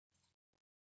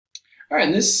All right,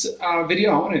 in this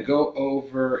video, I want to go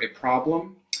over a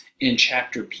problem in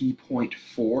chapter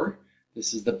P.4.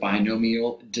 This is the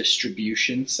binomial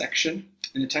distribution section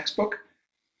in the textbook.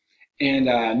 And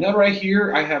note right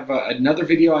here, I have another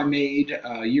video I made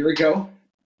a year ago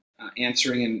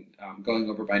answering and going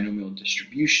over binomial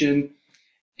distribution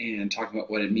and talking about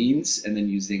what it means, and then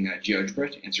using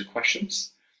GeoGebra to answer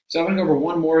questions. So I'm going to go over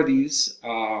one more of these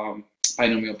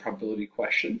binomial probability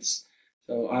questions.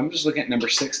 So I'm just looking at number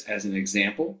 6 as an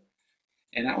example,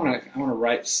 and I want to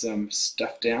write some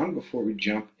stuff down before we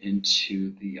jump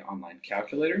into the online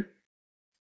calculator.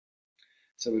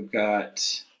 So we've got,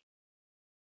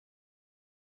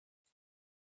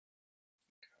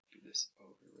 copy this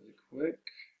over really quick.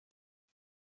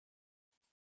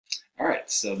 All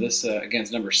right, so this again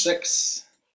is number 6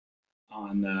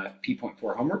 on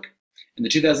P.4 homework. In the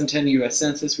 2010 U.S.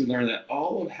 Census, we learned that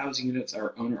all of housing units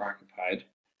are owner-occupied.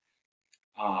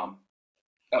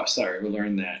 We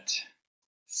learned that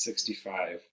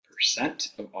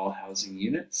 65% of all housing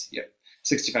units,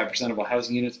 65% of all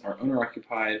housing units are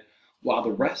owner-occupied, while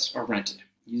the rest are rented.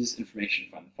 Use this information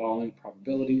to find the following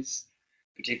probabilities.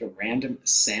 If we take a random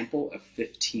sample of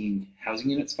 15 housing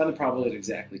units, find the probability that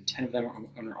exactly 10 of them are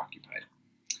owner-occupied.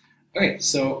 Okay,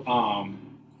 so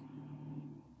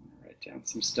write down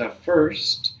some stuff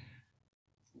first.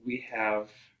 We have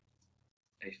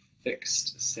a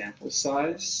fixed sample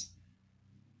size,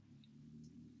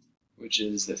 which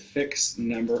is the fixed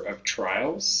number of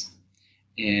trials,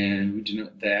 and we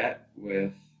denote that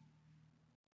with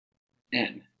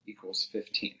n equals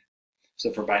 15.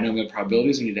 So for binomial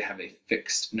probabilities, we need to have a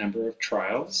fixed number of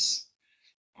trials.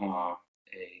 A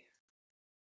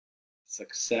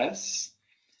success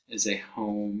is a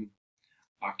home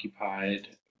occupied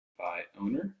by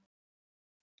owner,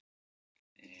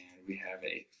 and we have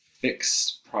a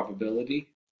fixed probability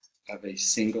of a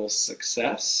single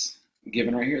success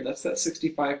given right here. That's that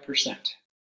 65%.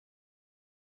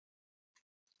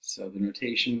 So the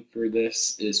notation for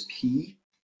this is P,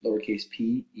 lowercase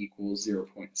p, equals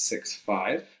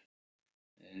 0.65.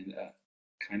 And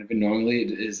kind of annoyingly,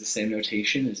 it is the same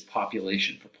notation as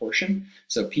population proportion.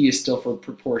 So P is still for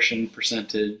proportion,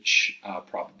 percentage,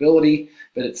 probability,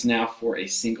 but it's now for a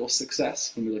single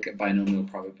success when we look at binomial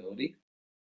probability.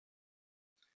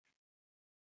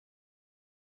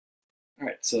 All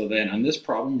right, so then on this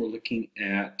problem, we're looking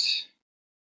at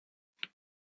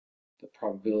the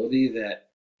probability that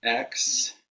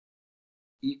x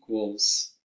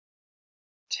equals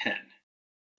 10.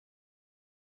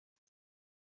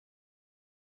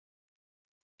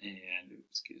 And,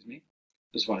 excuse me,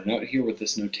 just want to note here with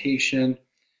this notation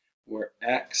where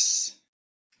x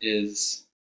is,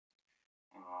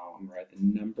 I'm going to write the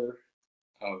number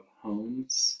of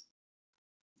homes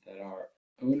that are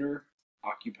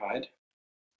owner-occupied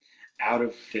out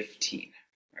of 15,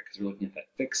 right? Because we're looking at that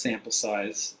fixed sample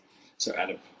size. So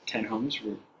out of 10 homes,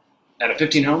 out of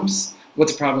 15 homes,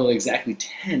 what's the probability exactly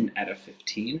 10 out of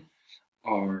 15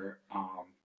 are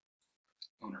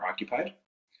owner-occupied?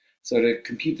 So to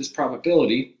compute this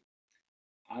probability,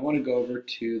 I want to go over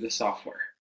to the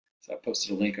software. So I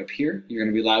posted a link up here. You're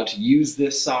going to be allowed to use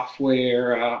this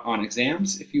software on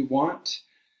exams if you want.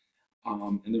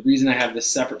 And the reason I have this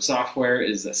separate software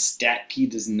is that StatKey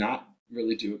does not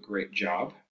really do a great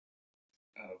job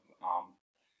of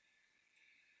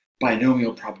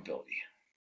binomial probability.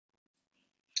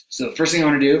 So the first thing I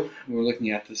want to do when we're looking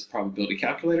at this probability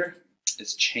calculator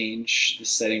is change the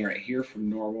setting right here from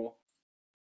normal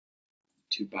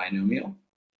to binomial.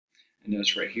 And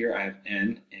notice right here I have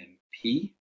n and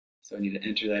p. So I need to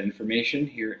enter that information.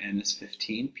 Here n is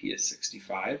 15, p is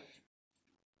 65.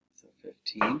 So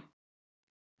 15.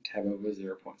 Tab over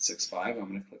 0.65. I'm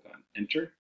going to click on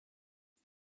enter.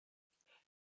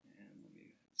 And let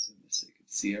me zoom this so you can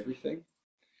see everything.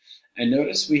 And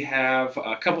notice we have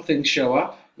a couple things show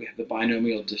up. We have the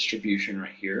binomial distribution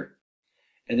right here.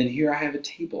 And then here I have a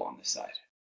table on the side.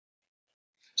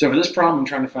 So for this problem, I'm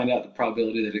trying to find out the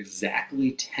probability that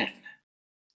exactly 10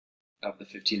 of the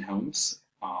 15 homes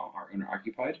are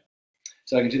owner-occupied.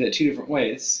 So I can do that 2 different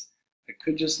ways. I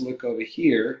could just look over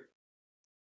here.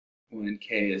 When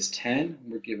k is 10,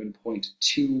 we're given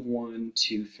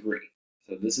 0.2123.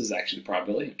 So this is actually the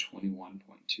probability of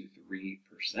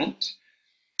 21.23%.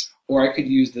 Or I could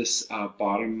use this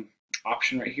bottom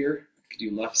option right here. I could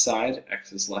do left side,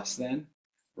 x is less than.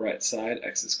 Right side,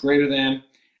 x is greater than.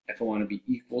 If I want to be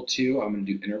equal to, I'm going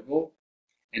to do interval.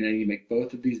 And I need to make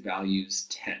both of these values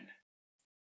 10.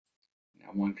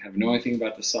 Now, one kind of annoying thing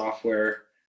about the software,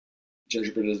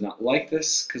 GeoGebra does not like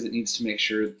this because it needs to make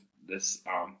sure this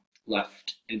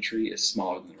left entry is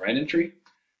smaller than the right entry.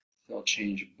 So I'll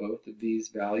change both of these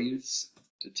values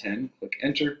to 10, click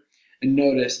enter, and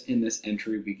notice in this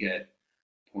entry we get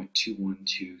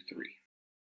 0.2123.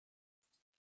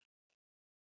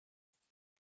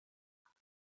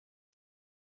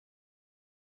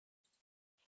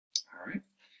 All right,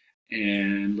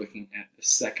 and looking at the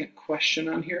second question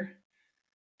on here,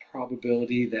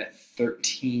 probability that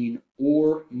 13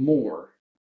 or more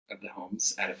of the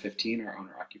homes out of 15 are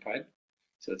owner occupied.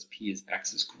 So it's P is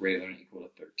X is greater than or equal to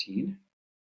 13.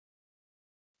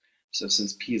 So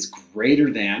since P is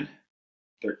greater than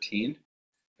 13,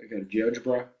 I go to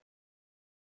GeoGebra.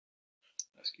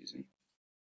 Excuse me.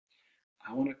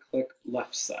 I want to click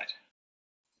left side.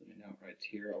 Let me know right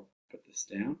here. I'll put this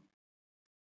down.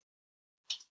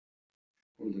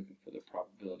 We're looking for the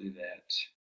probability that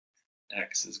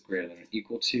X is greater than or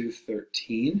equal to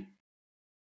 13.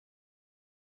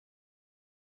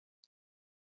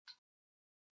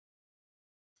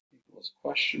 Equals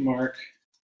question mark.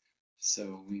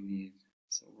 So we're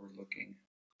looking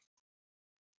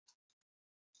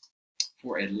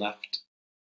for a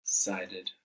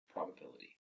left-sided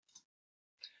probability.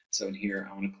 So in here,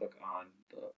 I want to click on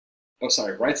the,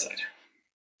 right side.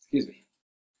 Excuse me.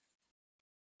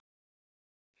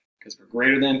 Because we're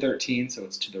greater than 13, so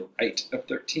it's to the right of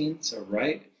 13. So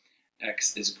right,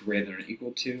 X is greater than or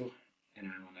equal to, and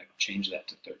I want to change that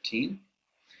to 13.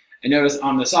 And notice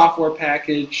on the software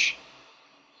package,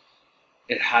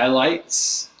 it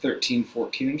highlights 13,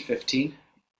 14, and 15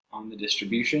 on the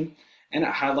distribution, and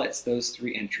it highlights those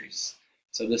three entries.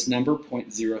 So this number,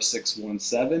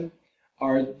 0.0617,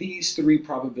 are these three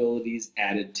probabilities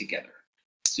added together.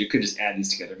 So you could just add these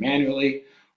together manually,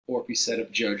 or if you set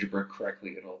up GeoGebra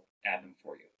correctly, it'll add them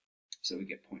for you. So we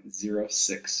get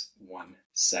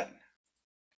 0.0617.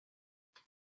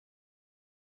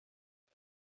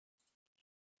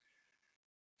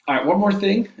 All right, one more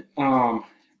thing.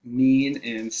 Mean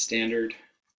and standard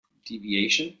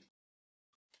deviation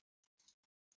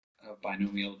of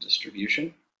binomial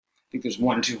distribution. I think there's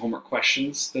one or two homework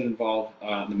questions that involve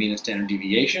the mean and standard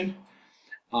deviation.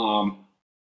 I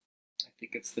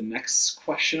think it's the next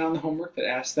question on the homework that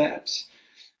asks that.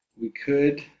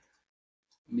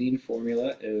 Mean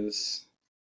formula is,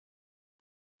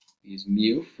 use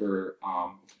mu for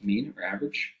mean or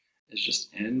average, is just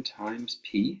n times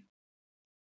p.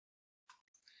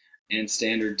 And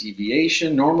standard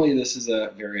deviation, normally this is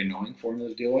a very annoying formula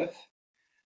to deal with,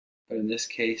 but in this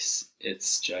case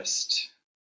it's just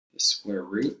the square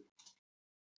root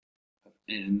of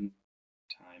n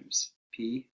times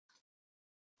p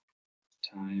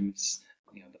times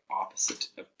the opposite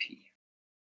of p.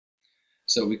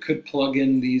 So we could plug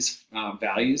in these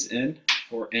values in.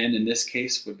 For n in this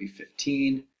case would be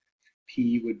 15,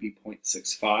 p would be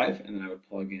 0.65, and then I would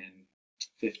plug in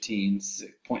 15,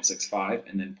 0.65,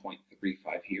 and then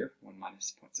 0.35 here, 1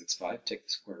 minus 0.65, take the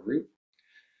square root.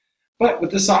 But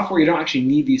with the software, you don't actually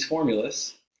need these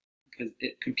formulas because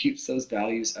it computes those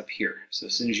values up here. So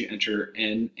as soon as you enter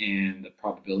n and the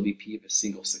probability p of a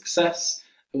single success,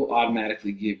 it will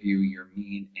automatically give you your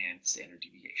mean and standard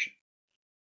deviation.